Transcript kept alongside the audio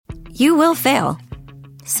You will fail.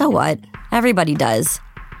 So what? Everybody does.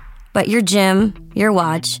 But your gym, your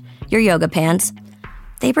watch, your yoga pants,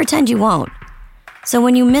 they pretend you won't. So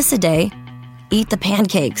when you miss a day, eat the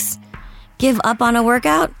pancakes. Give up on a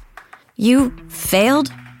workout? You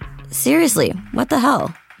failed? Seriously, what the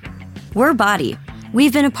hell? We're Body.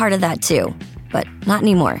 We've been a part of that too, but not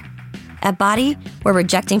anymore. At Body, we're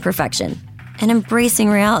rejecting perfection and embracing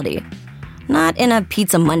reality. Not in a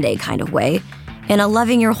Pizza Monday kind of way, in a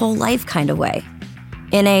loving your whole life kind of way.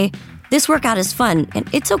 In a, this workout is fun and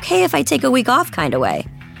it's okay if I take a week off kind of way.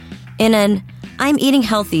 In an, I'm eating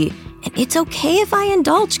healthy and it's okay if I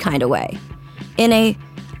indulge kind of way. In a,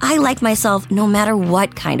 I like myself no matter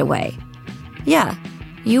what kind of way. Yeah,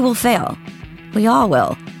 you will fail. We all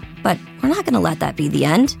will. But we're not going to let that be the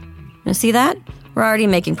end. You see that? We're already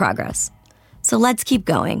making progress. So let's keep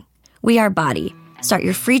going. We are Body. Start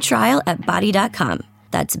your free trial at body.com.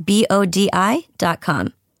 That's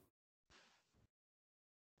BODI.com.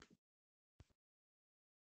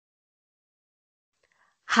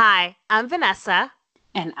 Hi, I'm Vanessa.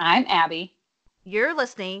 And I'm Abby. You're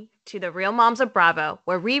listening to The Real Moms of Bravo,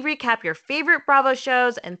 where we recap your favorite Bravo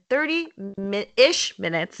shows in 30-ish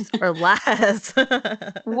minutes or less.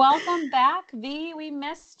 Welcome back, V. We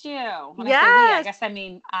missed you. When yes. I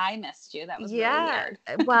mean I missed you. That was really weird.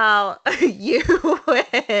 Well, you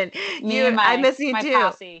and I miss you too.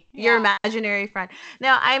 Posse. Yeah. Your imaginary friend.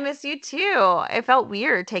 No, I miss you too. It felt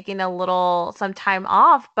weird taking some time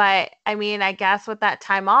off, but I mean, I guess with that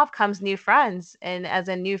time off comes new friends, and as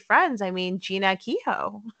in new friends, I mean Gina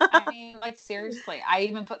Kehoe. I mean, like, seriously, I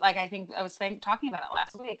even put, like, I think I was talking about it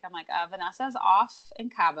last week. I'm like, Vanessa's off in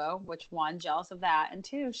Cabo, which, one, jealous of that, and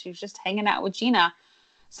two, she was just hanging out with Gina.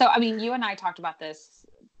 So, I mean, you and I talked about this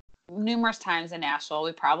numerous times in Nashville.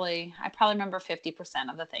 I probably remember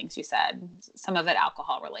 50% of the things you said, some of it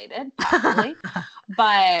alcohol related, possibly.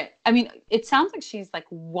 But, I mean, it sounds like she's, like,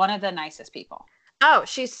 one of the nicest people. Oh,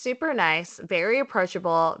 she's super nice, very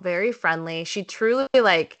approachable, very friendly. She truly,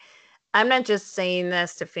 like, I'm not just saying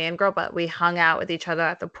this to fangirl, but we hung out with each other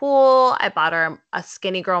at the pool. I bought her a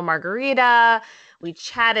skinny girl margarita. We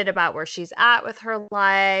chatted about where she's at with her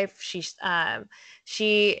life.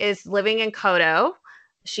 She is living in Kodo.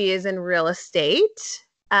 She is in real estate.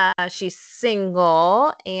 She's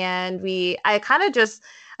single, and I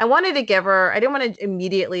wanted to give her, I didn't want to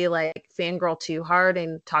immediately like fangirl too hard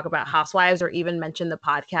and talk about Housewives or even mention the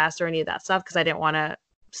podcast or any of that stuff because I didn't want to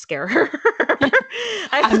scare her.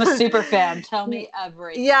 I'm a super fan. Tell me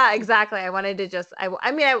everything. Yeah, exactly. I wanted to just, I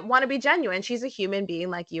want to be genuine. She's a human being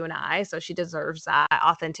like you and I, so she deserves that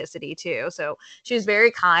authenticity too. So she was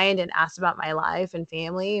very kind and asked about my life and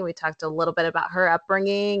family. We talked a little bit about her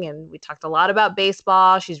upbringing, and we talked a lot about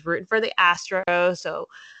baseball. She's rooting for the Astros, so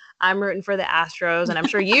I'm rooting for the Astros, and I'm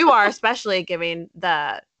sure you are, especially given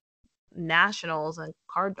the Nationals and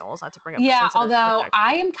Cardinals, not to bring up. Yeah, although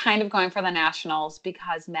I am kind of going for the Nationals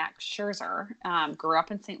because Max Scherzer grew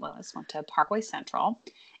up in St. Louis, went to Parkway Central,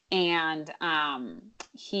 and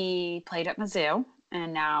he played at Mizzou,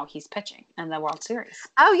 and now he's pitching in the World Series.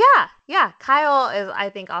 Oh, yeah. Kyle is, I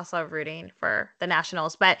think, also rooting for the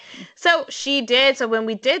Nationals. But so when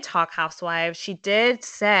we did talk Housewives, she did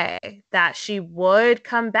say that she would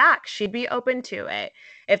come back. She'd be open to it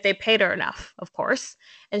if they paid her enough, of course.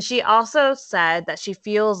 And she also said that she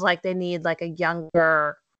feels like they need like a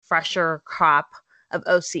younger, fresher crop of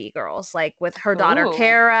OC girls. Like with her daughter,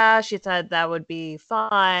 Kara, she said that would be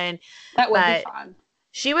fun. That would be fun.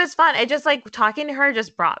 She was fun. It just like talking to her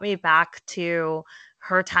just brought me back to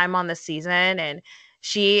her time on the season. And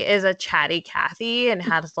she is a chatty Kathy and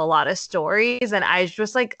has a lot of stories. And I was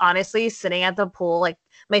just like, honestly, sitting at the pool, like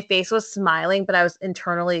my face was smiling, but I was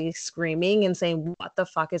internally screaming and saying, what the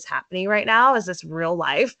fuck is happening right now? Is this real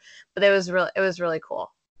life? But it was really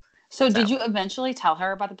cool. So did you eventually tell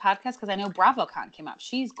her about the podcast? Because I know BravoCon came up.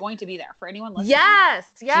 She's going to be there. For anyone listening,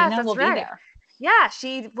 yes, Gina that's will right. be there. Yeah,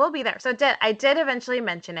 she will be there. So I did eventually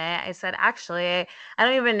mention it. I said, actually, I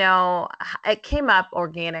don't even know. It came up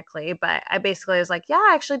organically, but I basically was like, yeah,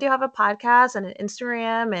 I actually do have a podcast and an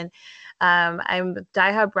Instagram, and I'm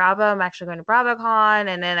diehard Bravo. I'm actually going to BravoCon.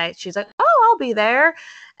 And then she's like, oh, I'll be there.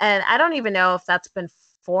 And I don't even know if that's been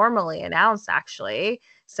formally announced, actually.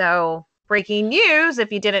 So breaking news,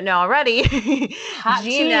 if you didn't know already,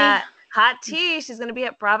 Gina, hot tea. She's going to be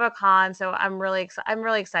at BravoCon. So I'm really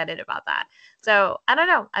excited about that. So I don't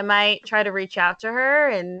know. I might try to reach out to her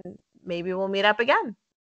and maybe we'll meet up again.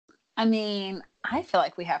 I mean, I feel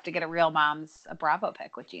like we have to get a Real Moms a Bravo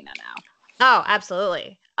pick with Gina now. Oh,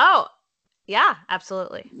 absolutely. Oh, yeah,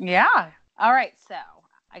 absolutely. Yeah. All right. So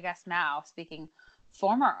I guess now, speaking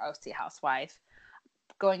former OC housewife,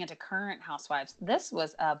 going into current Housewives, this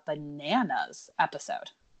was a bananas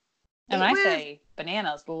episode. And when I say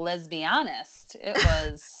bananas, let's be honest, it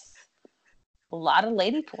was a lot of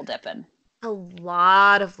lady pool dipping. A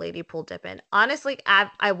lot of lady pool dipping. Honestly,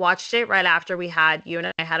 I watched it right after you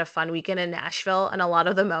and I had a fun weekend in Nashville, and a lot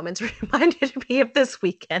of the moments reminded me of this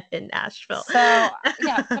weekend in Nashville. So,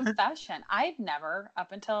 yeah, confession. I've never,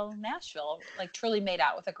 up until Nashville, like truly made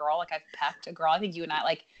out with a girl. Like I've pecked a girl. I think you and I,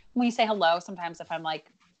 like when you say hello, sometimes if I'm like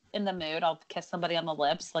in the mood, I'll kiss somebody on the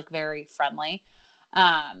lips, like very friendly.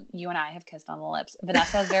 You and I have kissed on the lips.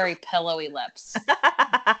 Vanessa has very pillowy lips,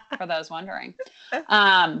 for those wondering.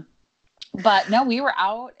 But no, we were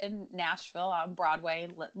out in Nashville on Broadway,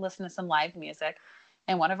 listening to some live music.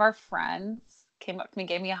 And one of our friends came up to me,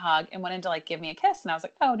 gave me a hug, and went in to like give me a kiss. And I was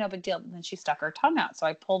like, oh, no big deal. And then she stuck her tongue out. So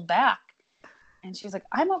I pulled back. And she was like,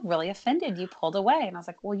 I'm really offended. You pulled away. And I was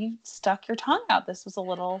like, well, you stuck your tongue out. This was a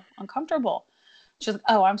little uncomfortable. She was like,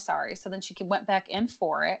 oh, I'm sorry. So then she went back in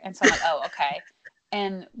for it. And so I'm like, oh, okay.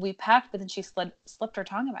 And we packed, but then she slipped her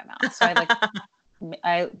tongue in my mouth. So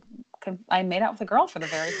I made out with a girl for the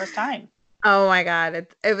very first time. Oh my God.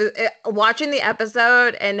 It was watching the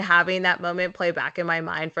episode and having that moment play back in my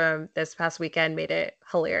mind from this past weekend made it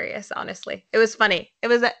hilarious. Honestly, it was funny. It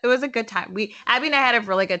was a good time. Abby and I had a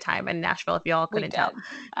really good time in Nashville. If y'all couldn't tell,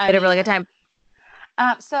 had a really good time.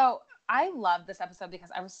 So I love this episode because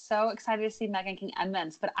I was so excited to see Megan King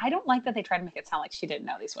Edmonds, but I don't like that they tried to make it sound like she didn't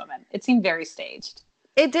know these women. It seemed very staged.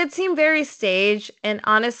 It did seem very staged, and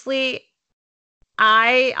honestly,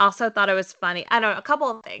 I also thought it was funny. I don't know, a couple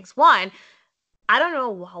of things. One, I don't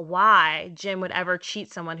know why Jim would ever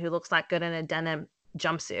cheat someone who looks that good in a denim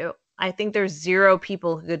jumpsuit. I think there's zero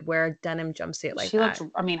people who could wear a denim jumpsuit like that.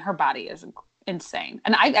 Her body is insane.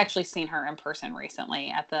 And I've actually seen her in person recently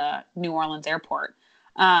at the New Orleans airport.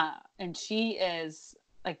 And she is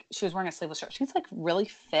like, she was wearing a sleeveless shirt. She's like really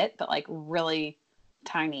fit, but like really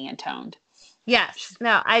tiny and toned. Yes.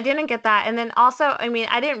 No, I didn't get that. And then also, I mean,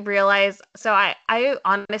 I didn't realize. So I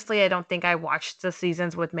honestly, I don't think I watched the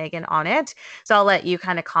seasons with Megan on it. So I'll let you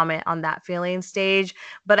kind of comment on that feeling stage.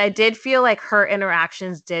 But I did feel like her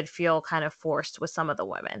interactions did feel kind of forced with some of the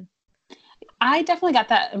women. I definitely got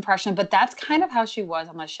that impression, but that's kind of how she was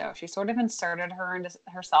on the show. She sort of inserted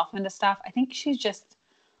herself into stuff. I think she's just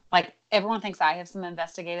like, everyone thinks I have some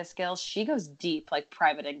investigative skills. She goes deep, like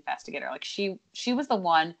private investigator. Like she was the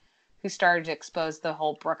one who started to expose the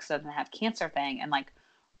whole Brooks doesn't have cancer thing, and like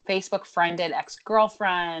Facebook friended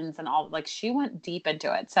ex-girlfriends and all. Like she went deep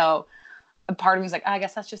into it. So a part of me was like, I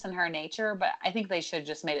guess that's just in her nature. But I think they should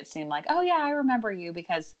just made it seem like, oh yeah, I remember you,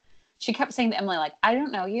 because she kept saying to Emily, like, I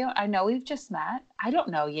don't know you. I know we've just met. I don't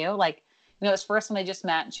know you. Like, it was first when they just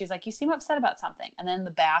met, and she's like, you seem upset about something. And then in the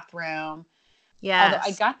bathroom. Yeah. Although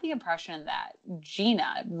I got the impression that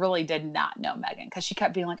Gina really did not know Megan, because she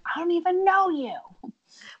kept being like, I don't even know you.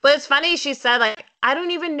 But it's funny, she said, like, I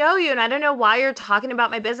don't even know you, and I don't know why you're talking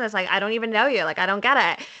about my business. Like, I don't even know you. Like, I don't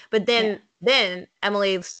get it. But then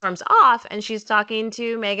Emily storms off, and she's talking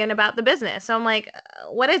to Megan about the business. So I'm like,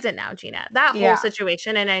 what is it now, Gina? That whole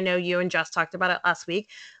situation, and I know you and Jess talked about it last week,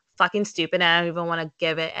 fucking stupid, and I don't even want to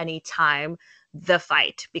give it any time, the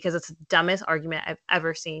fight, because it's the dumbest argument I've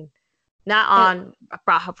ever seen. Not on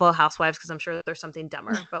Bravo Housewives, because I'm sure there's something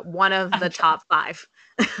dumber, but one of the top 5.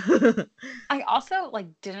 I also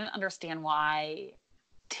didn't understand why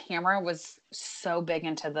Tamara was so big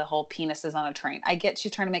into the whole penises on a train. I get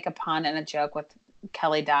she's trying to make a pun and a joke with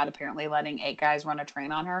Kelly Dodd apparently letting 8 guys run a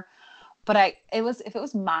train on her. But if it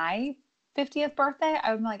was my 50th birthday,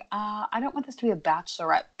 I would be like, I don't want this to be a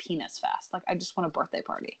bachelorette penis fest. Like, I just want a birthday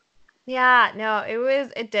party. Yeah, no,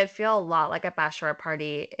 it did feel a lot like a bachelorette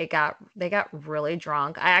party. They got really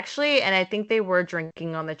drunk. I think they were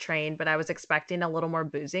drinking on the train, but I was expecting a little more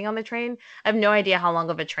boozing on the train. I have no idea how long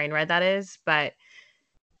of a train ride that is, but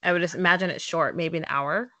I would just imagine it's short, maybe an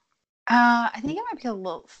hour. I think it might be a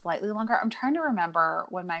little slightly longer. I'm trying to remember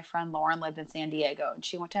when my friend Lauren lived in San Diego, and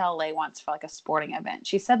she went to LA once for a sporting event.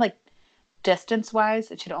 She said distance wise,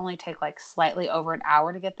 it should only take slightly over an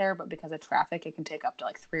hour to get there, but because of traffic, it can take up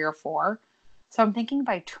to 3 or 4. So I'm thinking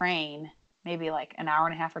by train, maybe an hour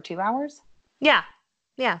and a half or 2 hours. Yeah.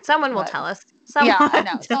 Someone will tell us. Yeah, I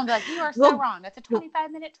know. Someone will be like, you are so wrong. That's a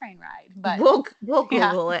 25-minute train ride. But we'll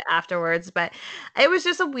Google it afterwards. But it was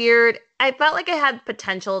just I felt like it had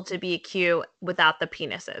potential to be cute without the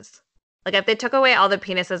penises. If they took away all the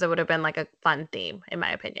penises, it would have been a fun theme, in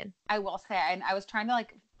my opinion. I will say, and I was trying to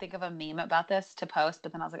think of a meme about this to post,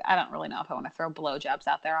 but then I was like, I don't really know if I want to throw blowjobs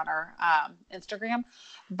out there on our Instagram.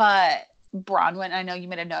 But Bronwyn, I know you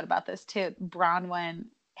made a note about this too. Bronwyn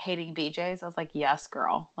hating BJ's. I was like, yes,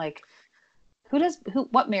 girl.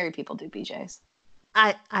 What married people do BJ's?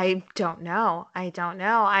 I don't know. I don't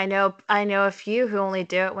know. I know a few who only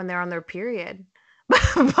do it when they're on their period.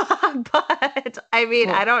 But I mean,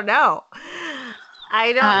 I Well, don't know.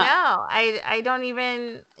 I don't uh, know. I don't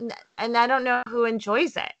even, and I don't know who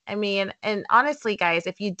enjoys it. I mean, and honestly, guys,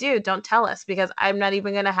 if you do, don't tell us because I'm not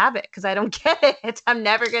even gonna have it because I don't get it. I'm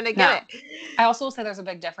never gonna no. get it. I also will say there's a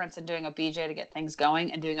big difference in doing a BJ to get things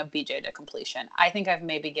going and doing a BJ to completion. I think I've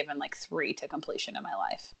maybe given like 3 to completion in my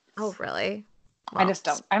life. Oh, really? I Well, just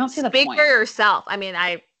don't. I don't see the speak for point. yourself. I mean,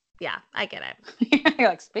 yeah, I get it. You're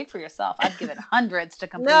like, speak for yourself. I've given hundreds to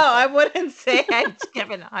No, I completion. wouldn't say I've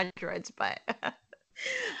given hundreds, but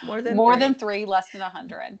more than More than three. 3, less than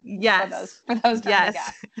 100 for Yes. those trying to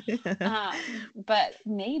Yes. guess. But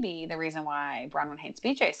maybe the reason why Bronwyn hates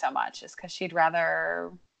BJ so much is because she'd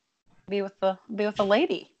rather be with the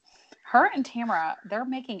lady. Her and Tamara, their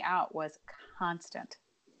making out was constant.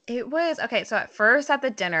 It was okay. So at first at the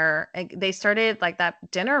dinner, they started like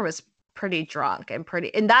that dinner was pretty drunk and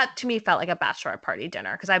pretty, and that to me felt like a bachelorette party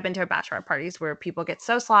dinner because I've been to bachelorette parties where people get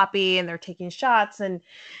so sloppy and they're taking shots and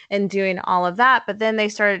doing all of that. But then they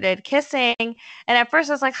started kissing, and at first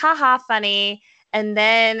I was like, haha, funny. And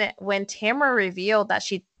then when Tamara revealed that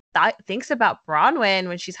she thinks about Bronwyn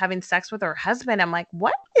when she's having sex with her husband, I'm like,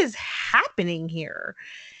 what is happening here?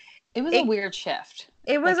 It was a It weird shift.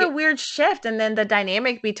 it was Like a weird shift, and then the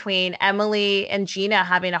dynamic between Emily and Gina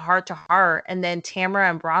having a heart to heart, and then Tamara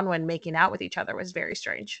and Bronwyn making out with each other was very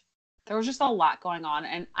strange. there was just a lot going on,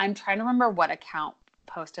 and I'm trying to remember what account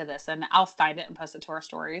posted this, and I'll find it and post it to our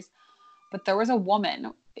stories. But there was a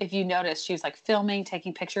woman, if you notice, she was like filming,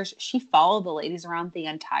 taking pictures. She followed the ladies around the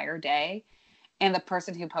entire day. And the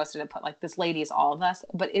person who posted it put like, this lady is all of us.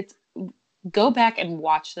 But it's, go back and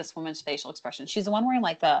watch this woman's facial expression. She's the one wearing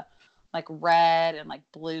like the like red and like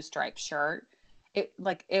blue striped shirt. It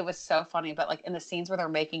was so funny. But like in the scenes where they're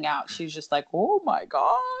making out, she's just like, oh my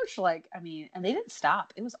gosh. Like, I mean, and they didn't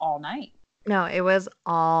stop. It was all night. No, it was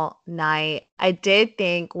all night. I did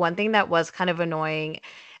think one thing that was kind of annoying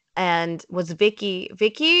and was Vicky.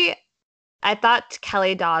 Vicky, I thought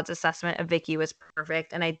Kelly Dodd's assessment of Vicky was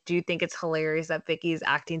perfect, and I do think it's hilarious that Vicky's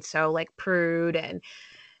acting so like prude and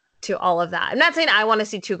to all of that. I'm not saying I want to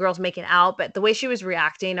see two girls making out, but the way she was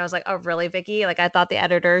reacting, I was like, oh, really, Vicky? Like, I thought the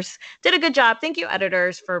editors did a good job. Thank you,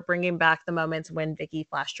 editors, for bringing back the moments when Vicky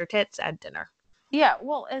flashed her tits at dinner. Yeah.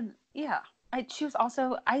 Well, and yeah. She was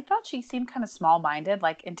also, I thought she seemed kind of small minded.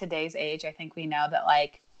 Like in today's age, I think we know that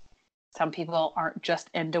like some people aren't just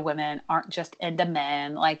into women, aren't just into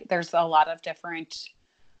men. Like there's a lot of different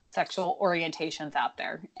sexual orientations out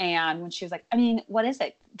there. And when she was like, I mean, what is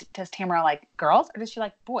it? Does Tamara like girls or does she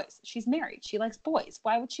like boys? She's married. She likes boys.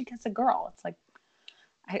 Why would she kiss a girl? It's like,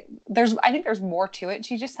 I think there's more to it.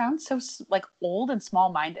 She just sounds so like old and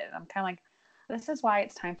small minded. I'm kind of like, this is why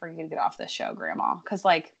it's time for you to get off this show, Grandma. Because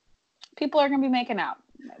like people are going to be making out,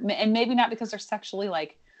 and maybe not because they're sexually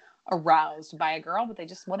like aroused by a girl, but they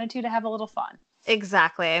just wanted to have a little fun.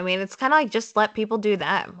 Exactly. I mean, it's kind of like just let people do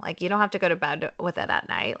them. Like, you don't have to go to bed with it at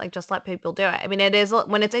night. Like, just let people do it. I mean, it is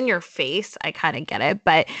when it's in your face, I kind of get it.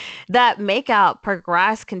 But that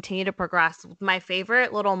makeout continue to progress. My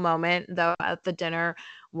favorite little moment, though, at the dinner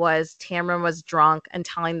was Tamara was drunk and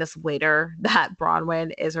telling this waiter that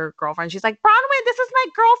Bronwyn is her girlfriend. She's like, Bronwyn, this is my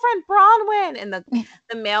girlfriend, Bronwyn. And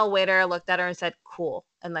the male waiter looked at her and said, cool.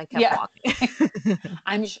 And like kept Yeah.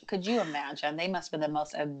 walking. Could you imagine? They must have been the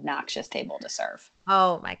most obnoxious table to serve.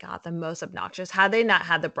 Oh my God, the most obnoxious. Had they not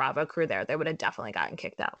had the Bravo crew there, they would have definitely gotten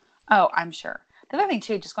kicked out. Oh, I'm sure. The other thing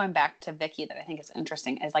too, just going back to Vicky, that I think is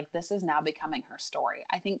interesting is like this is now becoming her story.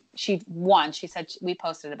 I think she said we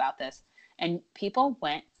posted about this, and people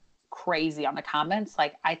went crazy on the comments.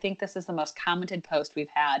 Like I think this is the most commented post we've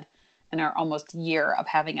had in our almost year of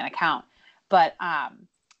having an account. But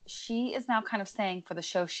she is now kind of saying for the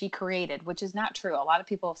show she created, which is not true. A lot of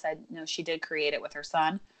people have said no, she did create it with her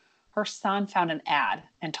son. Her son found an ad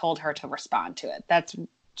and told her to respond to it.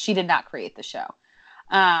 She did not create the show.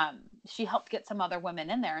 She helped get some other women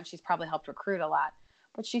in there, and she's probably helped recruit a lot.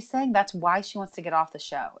 But she's saying that's why she wants to get off the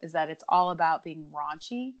show, is that it's all about being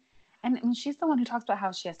raunchy. And I mean, she's the one who talks about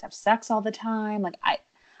how she has to have sex all the time. Like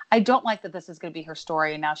I don't like that this is going to be her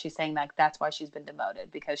story, and now she's saying that that's why she's been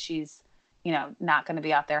demoted, because she's, not going to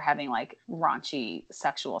be out there having like raunchy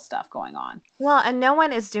sexual stuff going on. Well, and no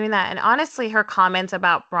one is doing that. And honestly, her comments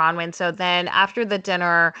about Bronwyn. So then after the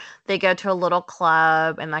dinner, they go to a little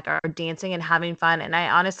club and like are dancing and having fun. And I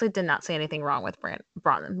honestly did not see anything wrong with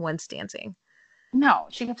Bronwyn's dancing. No,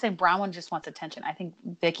 she kept saying Bronwyn just wants attention. I think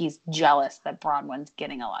Vicky's jealous that Bronwyn's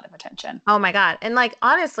getting a lot of attention. Oh my God. And like,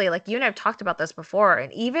 honestly, like you and I've talked about this before,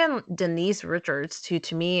 and even Denise Richards, who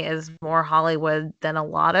to me is more Hollywood than a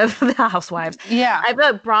lot of the housewives. Yeah. I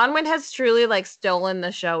feel like Bronwyn has truly like stolen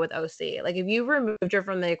the show with OC. Like if you removed her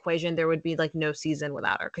from the equation, there would be like no season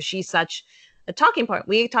without her because she's such a talking point.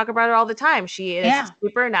 We talk about her all the time. She is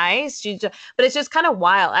super nice. But it's just kind of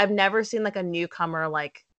wild. I've never seen like a newcomer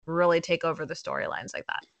like really take over the storylines like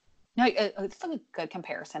that. No, it's like a good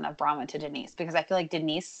comparison of Bronwyn to Denise because I feel like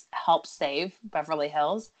Denise helped save Beverly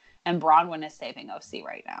Hills and Bronwyn is saving OC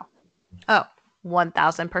right now. Oh,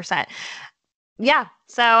 1000%. Yeah.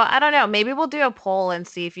 So I don't know. Maybe we'll do a poll and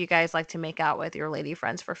see if you guys like to make out with your lady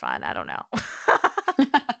friends for fun. I don't know.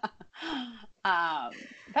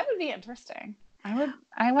 That would be interesting. I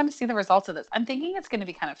want to see the results of this. I'm thinking it's going to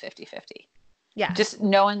be kind of 50-50. Yeah. Just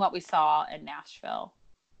knowing what we saw in Nashville.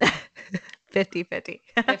 50-50.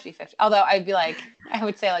 50-50. Although I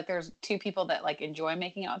would say like there's 2 people that like enjoy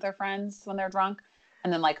making out with their friends when they're drunk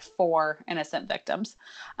and then like 4 innocent victims.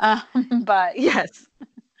 But yes.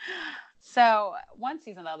 So one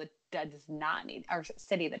season though that does not need, or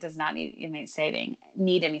city that does not need any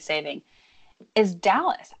saving is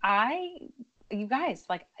Dallas. You guys,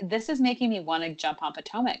 like this is making me want to jump on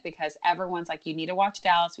Potomac because everyone's like, you need to watch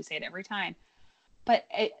Dallas. We say it every time. But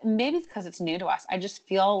maybe it's because it's new to us. I just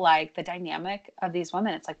feel like the dynamic of these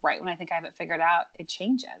women, it's like right when I think I have it figured out, it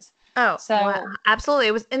changes. Oh, so well, absolutely.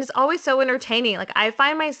 And it's always so entertaining. Like I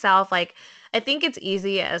find myself like, I think it's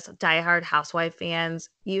easy as diehard housewife fans.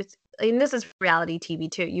 And this is reality TV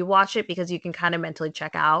too. You watch it because you can kind of mentally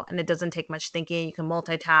check out and it doesn't take much thinking. You can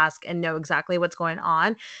multitask and know exactly what's going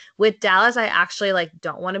on. With Dallas, I actually like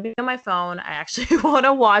don't want to be on my phone. I actually want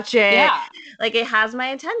to watch it. Yeah. Like it has my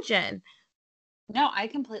attention. No, I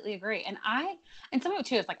completely agree. And some of it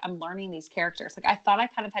too is like, I'm learning these characters. Like I thought I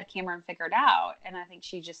kind of had Cameron figured out. And I think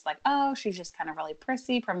she's just like, oh, she's just kind of really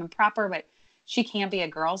prissy, prim and proper, but she can be a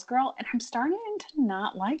girl's girl. And I'm starting to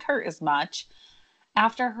not like her as much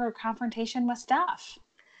after her confrontation with Steph.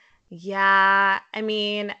 Yeah. I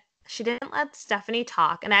mean, she didn't let Stephanie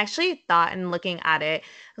talk. And I actually thought in looking at it,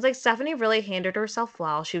 I was like, Stephanie really handled herself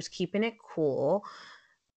well. She was keeping it cool.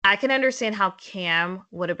 I can understand how Cam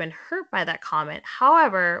would have been hurt by that comment.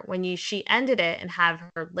 However, when she ended it and had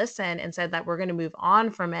her listen and said that we're going to move on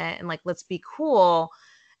from it and like, let's be cool.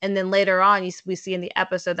 And then later on, we see in the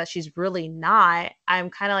episode that she's really not. I'm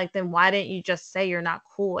kind of like, then why didn't you just say you're not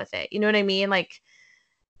cool with it? You know what I mean? Like,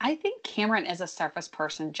 I think Cameron is a surface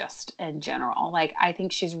person just in general. Like, I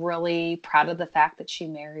think she's really proud of the fact that she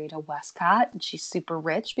married a Westcott and she's super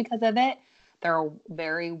rich because of it. They're a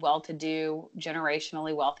very well-to-do,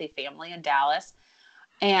 generationally wealthy family in Dallas.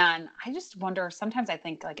 And I just wonder, sometimes I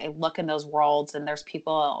think like I look in those worlds and there's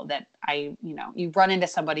people that you run into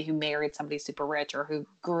somebody who married somebody super rich or who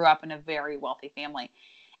grew up in a very wealthy family.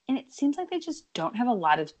 And it seems like they just don't have a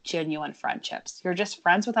lot of genuine friendships. You're just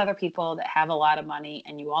friends with other people that have a lot of money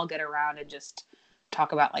and you all get around and just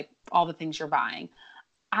talk about like all the things you're buying.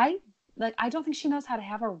 I don't think she knows how to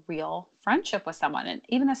have a real friendship with someone. And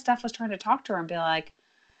even as Steph was trying to talk to her and be like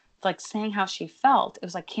saying how she felt, it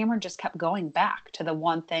was like Cameron just kept going back to the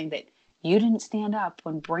one thing that you didn't stand up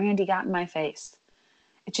when Brandy got in my face.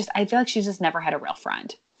 I feel like she's just never had a real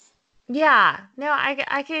friend. Yeah, no,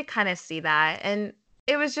 I could kind of see that. And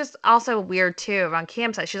it was just also weird too on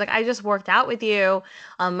Cam's side. She's like, I just worked out with you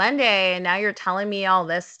on Monday and now you're telling me all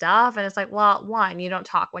this stuff. And it's like, well, one, you don't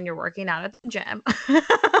talk when you're working out at the gym.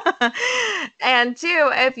 And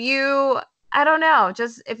 2, I don't know,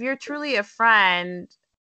 just if you're truly a friend,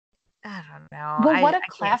 I don't know. Well, what a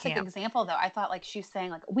classic example though. I thought like she's saying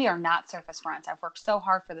like, we are not surface friends. I've worked so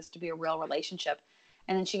hard for this to be a real relationship.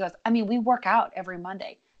 And then she goes, I mean, we work out every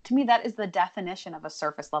Monday. To me, that is the definition of a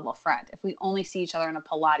surface level friend. If we only see each other in a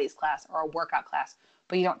Pilates class or a workout class,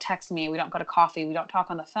 but you don't text me, we don't go to coffee, we don't talk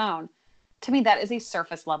on the phone. To me, that is a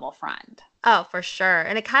surface level friend. Oh, for sure.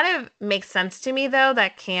 And it kind of makes sense to me though,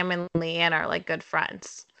 that Cam and Leanne are like good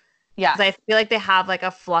friends. Yeah. Because I feel like they have like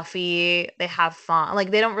they have fun. Like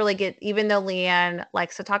they don't really get, even though Leanne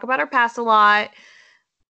likes to talk about her past a lot,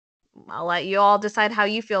 I'll let you all decide how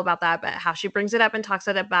you feel about that, but how she brings it up and talks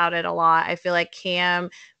about it a lot. I feel like Cam,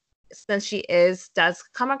 since she does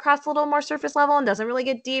come across a little more surface level and doesn't really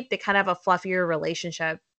get deep, they kind of have a fluffier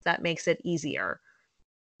relationship that makes it easier.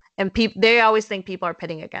 And they always think people are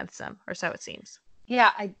pitting against them, or so it seems.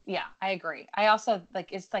 Yeah, I agree. I also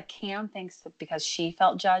it's like Cam thinks that because she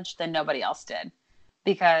felt judged, then nobody else did.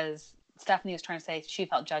 Because Stephanie was trying to say she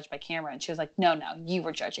felt judged by Cameron. She was like, no, you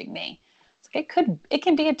were judging me. It's like it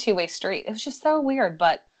can be a two-way street. It was just so weird.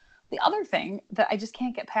 But The other thing that I just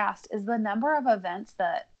can't get past is the number of events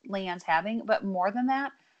that Leanne's having, but more than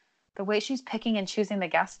that, the way she's picking and choosing the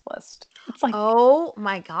guest list. It's like, Oh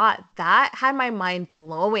my God, that had my mind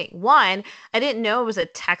blowing. One, I didn't know it was a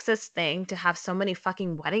Texas thing to have so many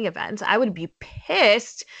fucking wedding events. I would be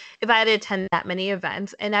pissed if I had to attend that many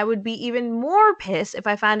events, and I would be even more pissed if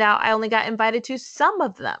I found out I only got invited to some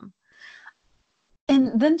of them.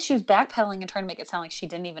 and then she was backpedaling and trying to make it sound like she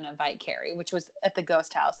didn't even invite Carrie, which was at the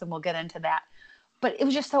ghost house, and we'll get into that. But it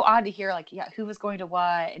was just so odd to hear, like, yeah, who was going to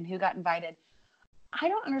what and who got invited. I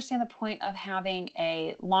don't understand the point of having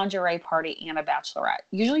a lingerie party and a bachelorette.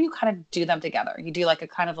 Usually you kind of do them together. You do like a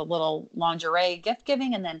kind of a little lingerie gift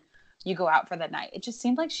giving and then you go out for the night. It just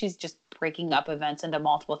seemed like she's just breaking up events into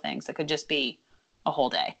multiple things that could just be a whole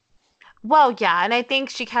day. Well, yeah, and I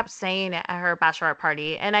think she kept saying it at her bachelorette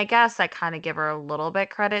party, and I guess I kind of give her a little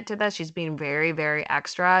bit credit to this. She's being very, very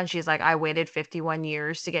extra, and she's like, I waited 51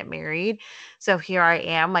 years to get married, so here I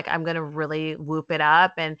am. Like, I'm gonna really whoop it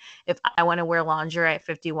up, and if I want to wear lingerie at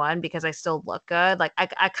 51 because I still look good, like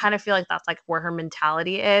I kind of feel like that's like where her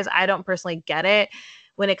mentality is. I don't personally get it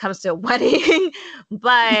when it comes to a wedding,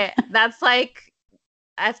 but that's kind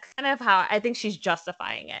of how I think she's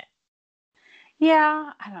justifying it.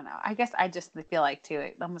 Yeah, I don't know. I guess I just feel like too,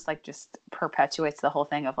 it almost like just perpetuates the whole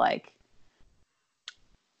thing of like,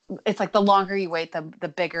 it's like the longer you wait, the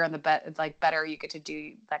bigger and it's like better you get to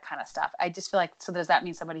do that kind of stuff. I just feel like, so does that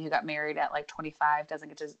mean somebody who got married at like 25 doesn't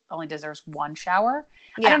get to, only deserves one shower?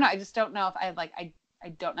 Yeah. I don't know. I just don't know if I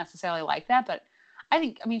don't necessarily like that, but I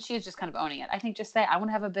mean, she is just kind of owning it. I think just say, I want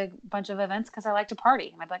to have a big bunch of events because I like to party.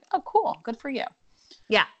 And I'd be like, oh, cool. Good for you.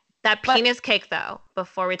 Yeah. That penis cake, though,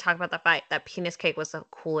 before we talk about the fight, that penis cake was the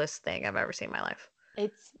coolest thing I've ever seen in my life.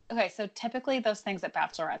 It's okay. So typically those things at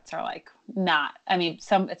bachelorettes are like not, I mean,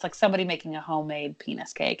 it's like somebody making a homemade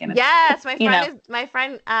penis cake. And yes, my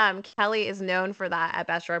friend Kelly is known for that at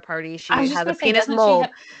bachelorette party. She has a penis mold.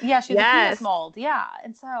 She has a penis mold. Yeah.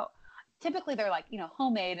 And so typically they're like,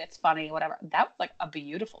 homemade, it's funny, whatever. That was like a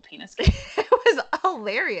beautiful penis cake. It was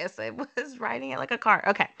hilarious. It was riding it like a car.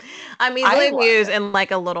 Okay. I'm easily amused and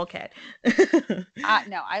like a little kid.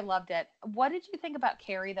 No, I loved it. What did you think about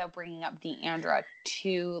Carrie, though, bringing up Deandra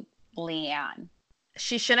to Leanne?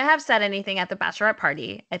 She shouldn't have said anything at the bachelorette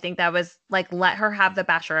party. I think that was like, let her have the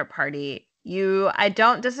bachelorette party. I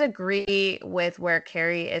don't disagree with where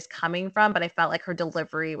Carrie is coming from, but I felt like her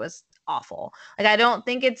delivery was awful. Like, I don't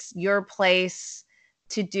think it's your place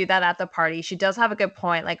to do that at the party. She does have a good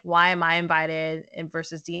point. Like, why am I invited and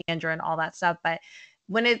versus Deandra and all that stuff? But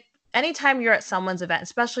anytime you're at someone's event,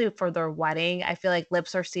 especially for their wedding, I feel like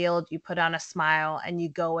lips are sealed. You put on a smile and you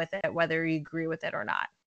go with it, whether you agree with it or not.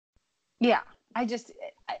 Yeah.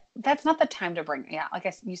 That's not the time to bring. Yeah.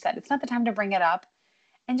 Like you said, it's not the time to bring it up.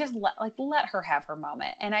 And just let her have her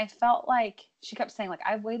moment. And I felt like she kept saying, like,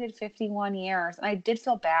 I've waited 51 years. And I did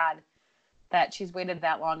feel bad that she's waited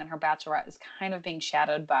that long and her bachelorette is kind of being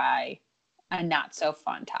shadowed by a not so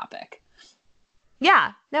fun topic.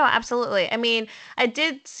 Yeah, no, absolutely. I mean, I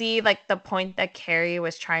did see like the point that Carrie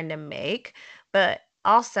was trying to make, but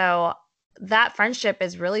also that friendship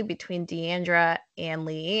is really between Deandra and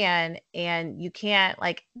Leanne, and you can't,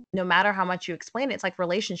 like, no matter how much you explain it, it's like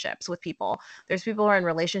relationships with people. There's people who are in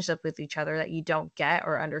relationship with each other that you don't get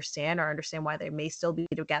or understand why they may still be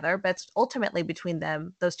together, but it's ultimately between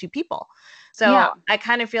those two people. So yeah. I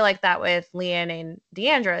kind of feel like that with Leanne and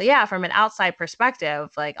Deandra. Yeah, from an outside perspective,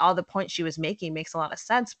 like all the points she was making makes a lot of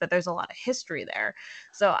sense, but there's a lot of history there.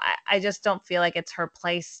 So I just don't feel like it's her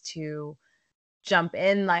place to jump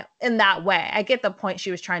in like in that way. I get the point she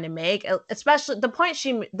was trying to make, especially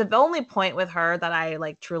the only point with her that I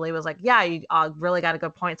like truly was like, yeah, you really got a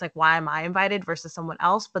good point. It's like, why am I invited versus someone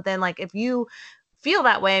else? But then, like, if you feel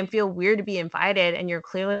that way and feel weird to be invited and you're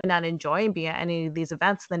clearly not enjoying being at any of these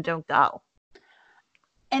events, then don't go.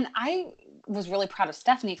 And I was really proud of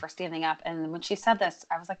Stephanie for standing up, and when she said this,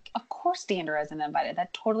 I was like, of course Deandra isn't invited.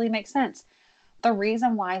 That totally makes sense. The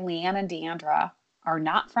reason why Leanne and Deandra are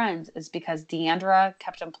not friends is because Deandra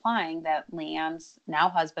kept implying that Leanne's now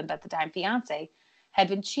husband, but at the time fiance, had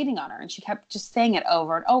been cheating on her. And she kept just saying it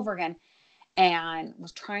over and over again and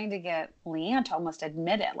was trying to get Leanne to almost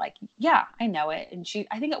admit it. Like, yeah, I know it. And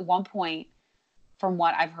I think at one point, from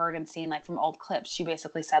what I've heard and seen, like from old clips, she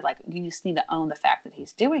basically said, like, you just need to own the fact that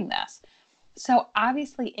he's doing this. So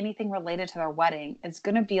obviously anything related to their wedding is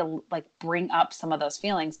going to be bring up some of those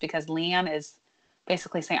feelings, because Leanne is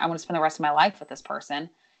basically saying, I want to spend the rest of my life with this person.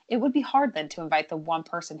 It would be hard then to invite the one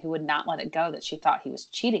person who would not let it go that she thought he was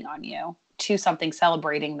cheating on you to something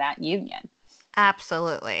celebrating that union.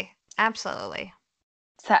 Absolutely. Absolutely.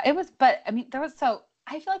 So it was, but I mean, I feel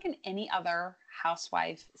like in any other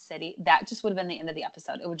housewife city, that just would have been the end of the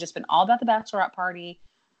episode. It would just been all about the bachelorette party.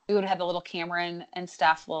 We would have the little Cameron and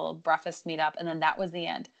Steph little breakfast meetup, and then that was the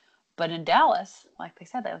end. But in Dallas, like they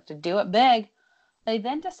said, they like to do it big. They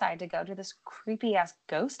then decide to go to this creepy ass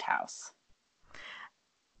ghost house.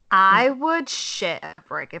 I would shit a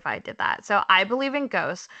brick if I did that. So I believe in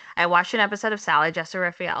ghosts. I watched an episode of Sally Jessy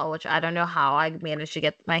Raphael, which I don't know how I managed to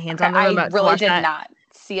get my hands on the remote. I really did not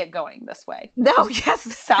see it going this way. No, yes.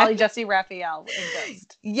 Sally Jessy Raphael and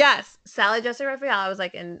Ghost. Yes. Sally Jessy Raphael. I was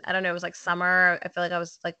like I don't know, it was like summer. I feel like I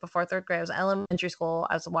was like before third grade. I was in elementary school.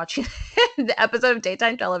 I was watching the episode of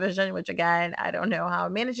daytime television, which again, I don't know how I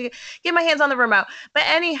managed to get my hands on the remote. But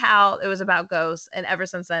anyhow, it was about ghosts. And ever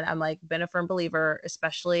since then, I'm like been a firm believer,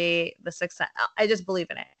 especially the Sixth Sense. I just believe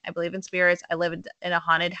in it. I believe in spirits. I live in a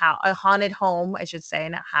haunted home, I should say,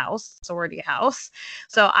 in a house, sorority house.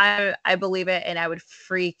 So I believe it, and I would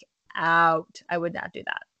freak out. I would not do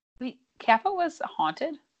that. Wait, Kappa was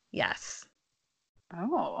haunted? Yes.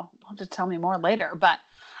 Oh, you'll have to tell me more later. But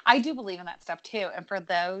I do believe in that stuff too. And for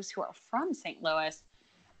those who are from St. Louis,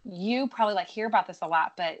 you probably like hear about this a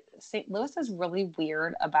lot, but St. Louis is really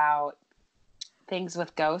weird about things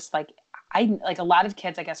with ghosts. Like a lot of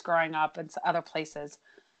kids, I guess, growing up in other places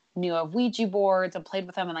knew of Ouija boards and played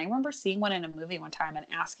with them. And I remember seeing one in a movie one time and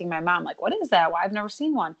asking my mom, like, what is that? Well, I've never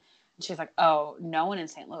seen one. And she's like, oh, no one in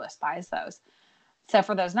St. Louis buys those. So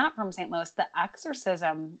for those not from St. Louis, The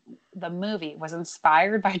Exorcism, the movie, was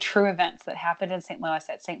inspired by true events that happened in St. Louis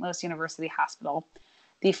at St. Louis University Hospital.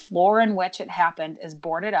 The floor in which it happened is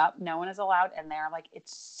boarded up. No one is allowed in there. Like,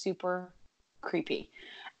 it's super creepy.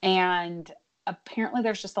 And apparently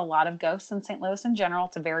there's just a lot of ghosts in St. Louis in general.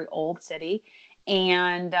 It's a very old city.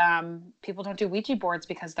 And people don't do Ouija boards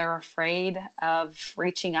because they're afraid of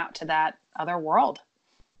reaching out to that other world.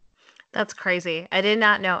 That's crazy. I did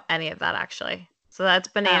not know any of that, actually. So that's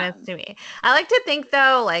bananas to me. I like to think,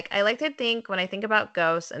 though, when I think about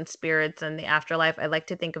ghosts and spirits and the afterlife, I like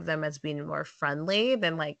to think of them as being more friendly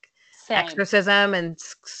than like exorcism and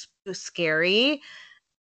scary.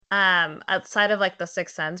 Outside of like the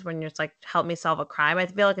Sixth Sense, when you're just like, help me solve a crime, I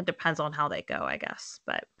feel like it depends on how they go, I guess.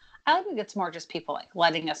 But I think it's more just people like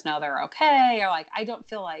letting us know they're okay, or like I don't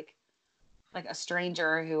feel like a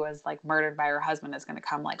stranger who was like murdered by her husband is going to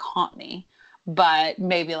come like haunt me, but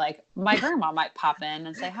maybe like my grandma might pop in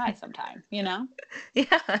and say hi sometime, you know?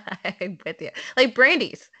 Yeah, I'm with you. Like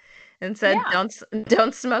Brandy's, and said,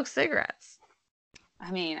 don't smoke cigarettes.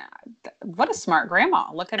 I mean, what a smart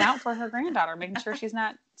grandma, looking out for her granddaughter, making sure she's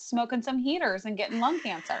not smoking some heaters and getting lung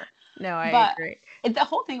cancer. No, I agree. The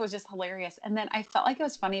whole thing was just hilarious. And then I felt like it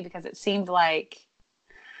was funny because it seemed like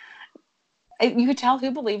you could tell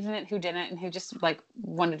who believed in it, who didn't, and who just like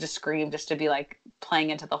wanted to scream just to be like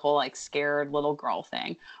playing into the whole like scared little girl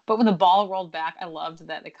thing. But when the ball rolled back, I loved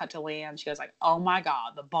that they cut to Leanne. She was like, oh my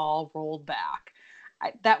God, the ball rolled back.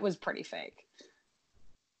 That was pretty fake.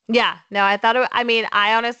 Yeah, no, I thought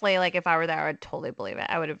I honestly, like, if I were there, I would totally believe it.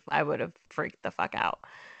 I would have freaked the fuck out.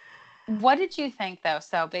 What did you think, though?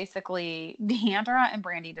 So basically, Deandra and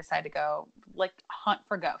Brandy decided to go like hunt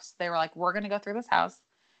for ghosts. They were like, we're going to go through this house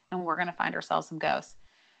and we're going to find ourselves some ghosts,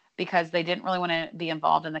 because they didn't really want to be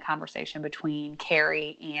involved in the conversation between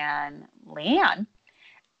Carrie and Leanne.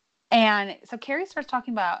 And so Carrie starts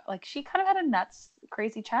talking about like she kind of had a nuts,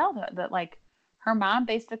 crazy childhood that like her mom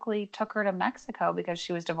basically took her to Mexico because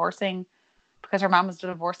her mom was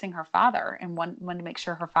divorcing her father and wanted to make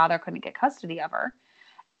sure her father couldn't get custody of her.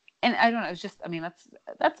 And I don't know, it's just, I mean,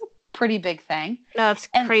 that's a pretty big thing. No, it's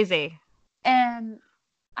crazy. And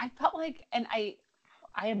I felt like, and I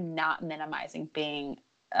am not minimizing being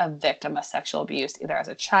a victim of sexual abuse, either as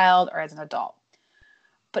a child or as an adult.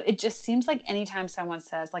 But it just seems like anytime someone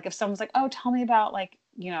says, like, if someone's like, oh, tell me about, like,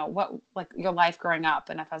 you know, what, like, your life growing up.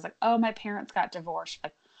 And if I was like, oh, my parents got divorced.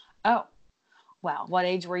 Like, oh, well, what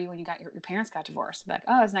age were you when your parents got divorced? Like,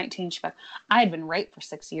 oh, I was 19. She's like, I had been raped for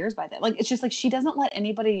 6 years by that. Like, it's just like, she doesn't let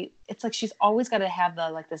anybody, it's like, she's always got to have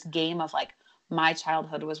this game of like, my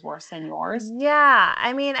childhood was worse than yours. Yeah.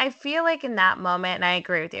 I mean, I feel like in that moment, and I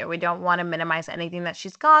agree with you, we don't want to minimize anything that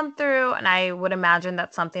she's gone through. And I would imagine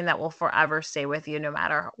that's something that will forever stay with you no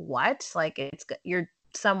matter what. Like, you're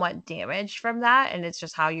somewhat damaged from that, and it's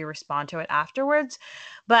just how you respond to it afterwards.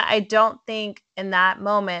 But I don't think in that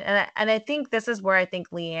moment, and I think this is where I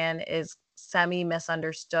think Leanne is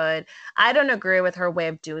semi-misunderstood. I don't agree with her way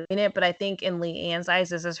of doing it, but I think in Leanne's eyes,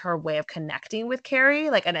 this is her way of connecting with Carrie,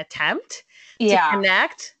 like an attempt to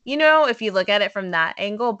connect, you know, if you look at it from that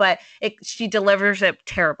angle, but she delivers it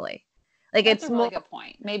terribly. Like That's it's a really more good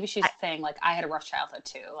point. Maybe she's saying like I had a rough childhood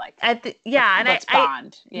too. Like yeah, and let's I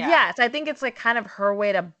bond. Yeah. yes, I think it's like kind of her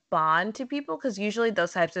way to bond to people because usually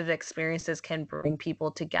those types of experiences can bring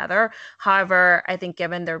people together. However, I think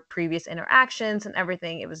given their previous interactions and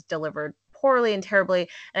everything, it was delivered poorly and terribly.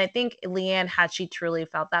 And I think Leanne, had she truly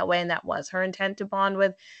felt that way, and that was her intent to bond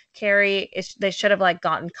with Carrie, they should have like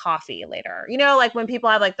gotten coffee later. You know, like when people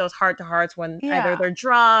have like those heart to hearts when either Yeah. they're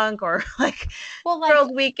drunk or like Well, like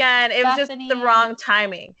girls' weekend. It was just Bethany the wrong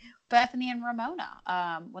timing. Bethany and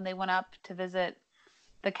Ramona, when they went up to visit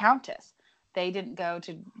the Countess, they didn't go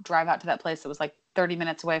to drive out to that place that was like 30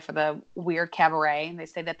 minutes away for the weird cabaret, and they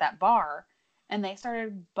stayed at that bar, and they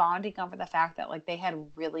started bonding over the fact that like they had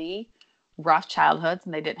really rough childhoods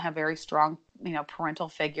and they didn't have very strong, parental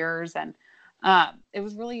figures, and it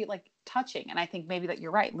was really like touching. And I think maybe that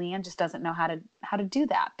you're right, Leanne just doesn't know how to do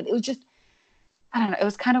that. But it was just, I don't know, it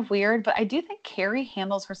was kind of weird. But I do think Carrie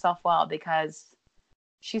handles herself well because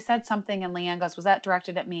she said something and Leanne goes, was that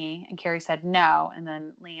directed at me? And Carrie said, no. And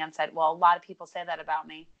then Leanne said, well, a lot of people say that about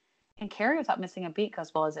me. And Carrie, without missing a beat,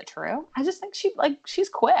 goes, well, is it true? I just think she's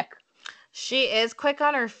quick. She is quick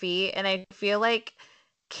on her feet, and I feel like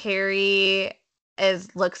Carrie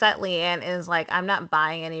looks at Leanne and is like, I'm not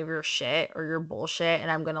buying any of your shit or your bullshit, and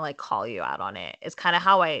I'm gonna like call you out on it. It's kind of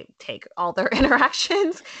how I take all their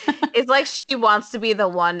interactions. It's like she wants to be the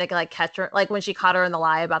one to like catch her. Like when she caught her in the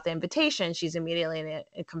lie about the invitation, she's immediately in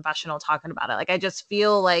a confessional talking about it. Like I just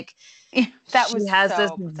feel like that she was has so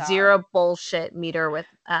this bizarre. zero bullshit meter with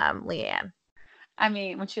Leanne. I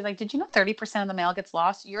mean, when she's like, did you know 30% of the mail gets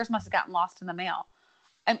lost? Yours must have gotten lost in the mail.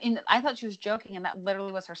 I mean, I thought she was joking, and that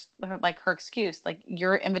literally was her excuse. Like,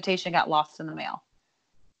 your invitation got lost in the mail.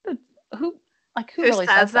 Who really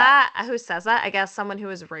says that? Who says that? I guess someone who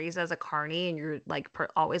was raised as a carny and you're like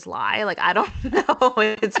always lie. Like, I don't know.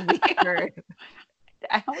 It's weird.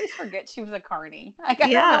 I always forget she was a carny. Like,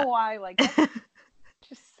 I don't know why. Like, that's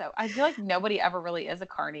just so. I feel like nobody ever really is a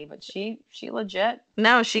carny, but she legit.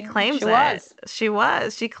 No, she claims She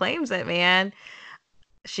was. She claims it, man.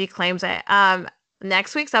 She claims it.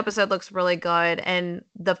 Next week's episode looks really good, and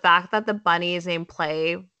the fact that the bunny is named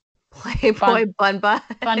Playboy Bun Bun.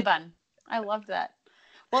 Bun Bun. I love that.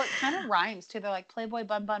 Well, it kind of rhymes too. They're like Playboy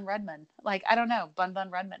Bun Bun Redmond. Like, I don't know, Bun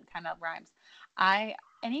Bun Redmond kind of rhymes.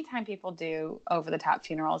 Anytime people do over the top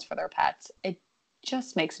funerals for their pets, it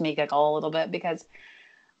just makes me giggle a little bit because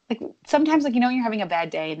like sometimes like you're having a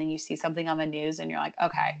bad day and then you see something on the news and you're like,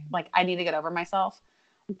 okay, like I need to get over myself.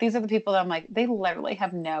 These are the people that I'm like, they literally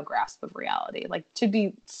have no grasp of reality. Like to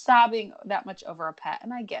be sobbing that much over a pet.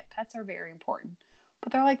 And I get pets are very important,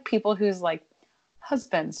 but they're like people whose like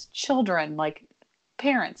husbands, children, like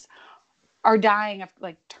parents are dying of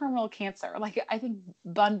like terminal cancer. Like I think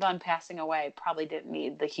Bun Bun passing away probably didn't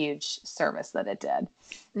need the huge service that it did.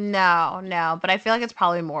 No, but I feel like it's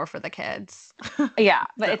probably more for the kids. Yeah,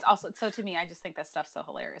 but it's also, so to me, I just think that stuff's so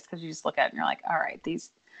hilarious because you just look at it and you're like, all right,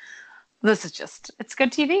 this is just, it's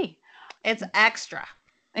good TV. It's extra.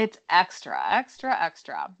 It's extra, extra,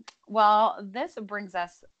 extra. Well, this brings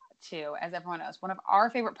us to, as everyone knows, one of our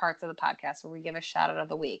favorite parts of the podcast where we give a shout out of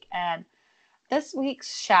the week. And this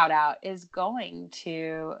week's shout out is going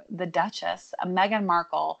to the Duchess, Meghan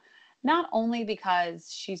Markle, not only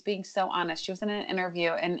because she's being so honest. She was in an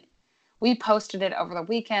interview and we posted it over the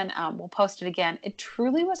weekend. We'll post it again. It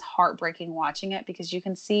truly was heartbreaking watching it because you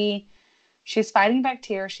can see she's fighting back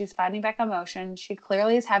tears. She's fighting back emotion. She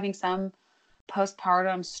clearly is having some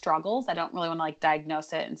postpartum struggles. I don't really want to like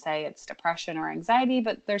diagnose it and say it's depression or anxiety,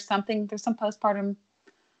 but there's some postpartum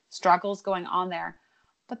struggles going on there.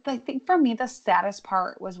 But I think for me, the saddest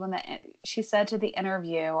part was when she said to the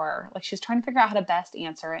interviewer, like she's trying to figure out how to best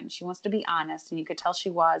answer it. And she wants to be honest. And you could tell she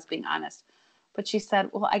was being honest. But she said,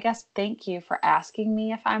 well, I guess thank you for asking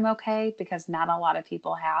me if I'm okay, because not a lot of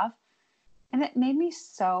people have. And it made me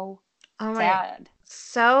so sad.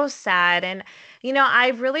 So sad. And,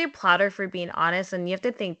 I really applaud her for being honest. And you have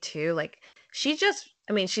to think too, like she's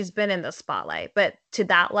been in the spotlight, but to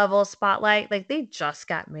that level of spotlight, like they just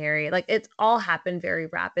got married. Like it's all happened very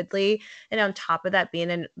rapidly. And on top of that,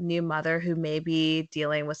 being a new mother who may be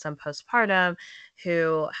dealing with some postpartum,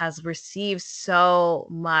 who has received so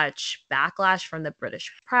much backlash from the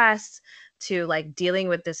British press, to like dealing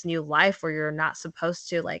with this new life where you're not supposed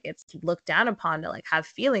to, like it's looked down upon to like have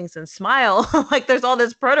feelings and smile. Like there's all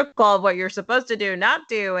this protocol of what you're supposed to do, not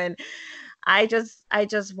do. And I just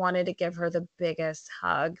wanted to give her the biggest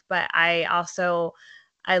hug, but I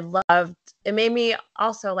loved, it made me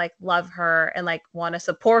also like love her and like want to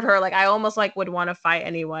support her. Like I almost like would want to fight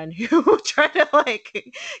anyone who tried to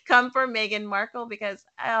like come for Meghan Markle because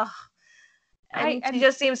And she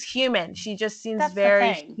just seems human. She just seems That's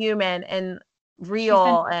very human and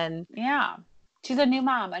real. She's a new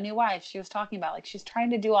mom, a new wife. She was talking about, like, she's trying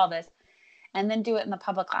to do all this and then do it in the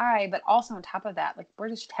public eye. But also on top of that, like,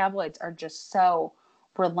 British tabloids are just so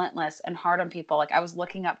relentless and hard on people. Like, I was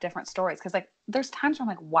looking up different stories because, like, there's times where I'm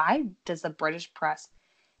like, why does the British press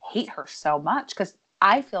hate her so much? Because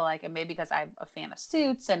I feel like, and maybe because I'm a fan of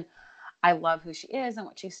Suits and I love who she is and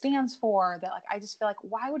what she stands for, that, like, I just feel like,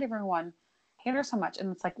 why would everyone hate her so much?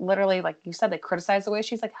 And it's like, literally, like you said, they criticize the way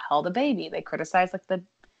she's, like, held a baby. They criticize, like, the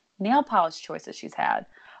nail polish choices she's had.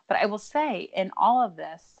 But I will say, in all of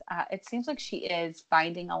this, it seems like she is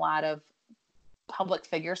finding a lot of public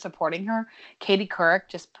figures supporting her. Katie Couric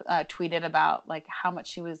just tweeted about, like, how much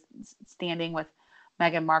she was standing with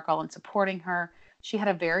Meghan Markle and supporting her. She had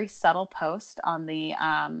a very subtle post on the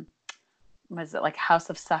was it like House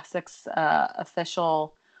of Sussex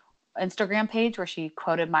official Instagram page where she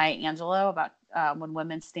quoted Maya Angelou about when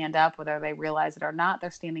women stand up, whether they realize it or not,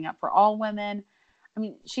 they're standing up for all women. I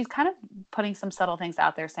mean, she's kind of putting some subtle things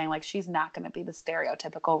out there saying, like, she's not going to be the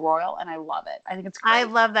stereotypical royal. And I love it. I think it's great. I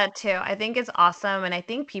love that too. I think it's awesome. And I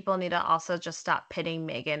think people need to also just stop pitting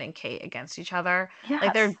Meghan and Kate against each other. Yes.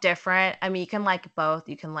 Like, they're different. I mean, you can like both.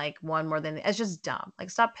 You can like one more than it's just dumb. Like,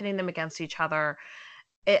 stop pitting them against each other.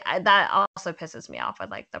 That also pisses me off with,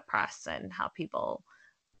 like, the press and how people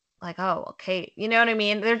like, oh, well, Kate, you know what I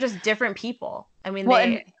mean? They're just different people. I mean,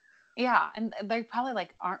 and they probably,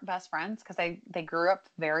 like, aren't best friends because they grew up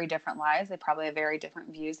very different lives. They probably have very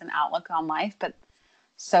different views and outlook on life, but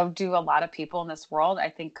so do a lot of people in this world. I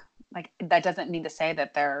think, like, that doesn't mean to say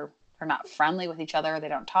that they're not friendly with each other. They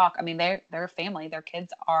don't talk. I mean, they're a family. Their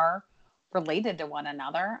kids are related to one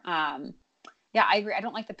another. I agree. I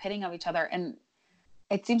don't like the pitting of each other. And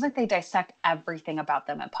it seems like they dissect everything about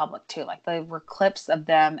them in public too. Like, there were clips of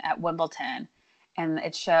them at Wimbledon, and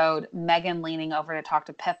it showed Meghan leaning over to talk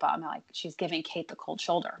to Pippa. And they're like, she's giving Kate the cold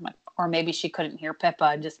shoulder. I'm like, or maybe she couldn't hear Pippa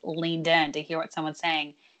and just leaned in to hear what someone's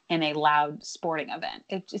saying in a loud sporting event.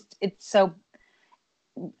 It's so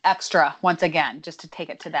extra, once again, just to take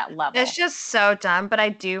it to that level. It's just so dumb. But I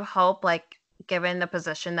do hope, like, given the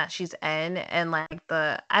position that she's in and, like,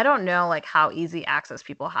 I don't know, like, how easy access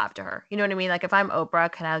people have to her. You know what I mean? Like, if I'm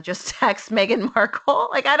Oprah, can I just text Meghan Markle?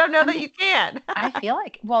 Like, I don't know that you can. I feel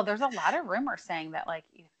like, well, there's a lot of rumors saying that, like,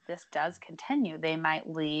 if this does continue, they might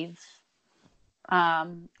leave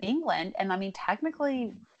England. And I mean,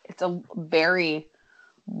 technically, it's a very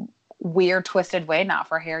weird, twisted way now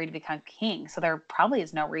for Harry to become king. So there probably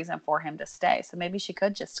is no reason for him to stay. So maybe she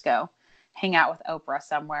could just go hang out with Oprah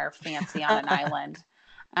somewhere fancy on an island.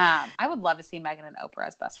 I would love to see Meghan and Oprah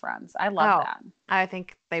as best friends. I love that. I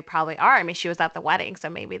think they probably are. I mean, she was at the wedding, so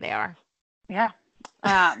maybe they are. Yeah.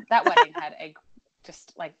 That wedding had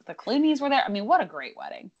just like the Clooneys were there. I mean, what a great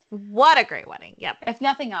wedding. What a great wedding. Yep. If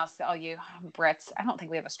nothing else, all you Brits, I don't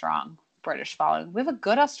think we have a strong British following. We have a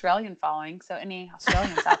good Australian following. So any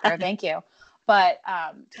Australians out there, thank you. But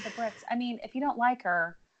to the Brits, I mean, if you don't like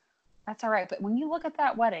her, that's all right. But when you look at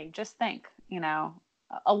that wedding, just think, you know,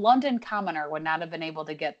 a London commoner would not have been able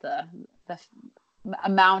to get the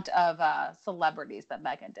amount of celebrities that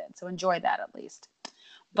Meghan did. So enjoy that at least.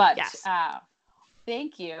 But yes.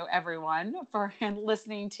 Thank you, everyone, for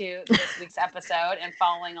listening to this week's episode and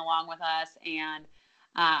following along with us and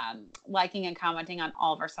liking and commenting on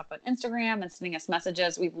all of our stuff on Instagram and sending us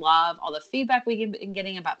messages. We love all the feedback we've been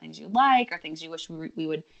getting about things you like or things you wish we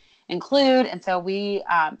would include. And so we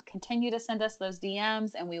continue to send us those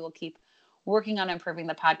DMs, and we will keep working on improving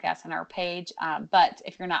the podcast on our page. But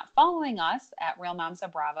if you're not following us at Real Moms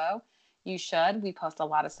of Bravo, you should. We post a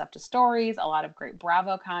lot of stuff to stories, a lot of great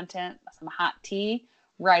Bravo content, some hot tea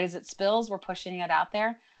right as it spills. We're pushing it out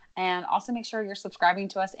there. And also make sure you're subscribing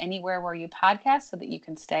to us anywhere where you podcast so that you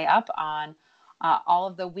can stay up on all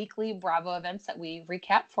of the weekly Bravo events that we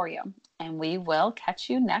recap for you. And we will catch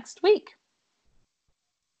you next week.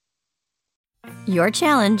 Your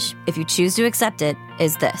challenge, if you choose to accept it,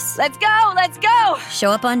 is this. Let's go! Let's go!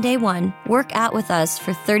 Show up on day 1, work out with us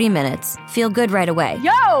for 30 minutes, feel good right away.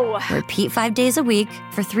 Yo! Repeat 5 days a week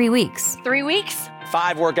for 3 weeks. 3 weeks?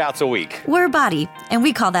 5 workouts a week. We're Body, and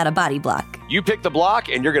we call that a body block. You pick the block,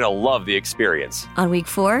 and you're going to love the experience. On week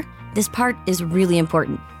 4, this part is really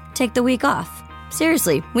important. Take the week off.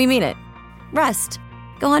 Seriously, we mean it. Rest.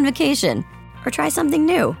 Go on vacation. Or try something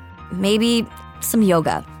new. Maybe some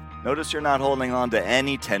yoga. Notice you're not holding on to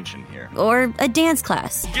any tension here. Or a dance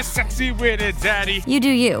class. Get sexy with it, daddy. You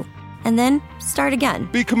do you. And then start again.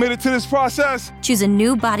 Be committed to this process. Choose a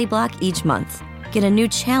new body block each month. Get a new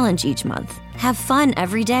challenge each month. Have fun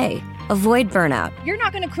every day. Avoid burnout. You're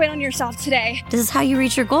not going to quit on yourself today. This is how you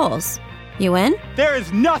reach your goals. You in? There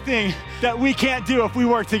is nothing that we can't do if we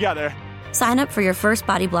work together. Sign up for your first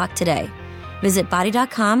Body Block today. Visit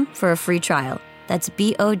BODY.com for a free trial. That's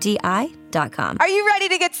BODI.com. Are you ready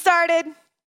to get started?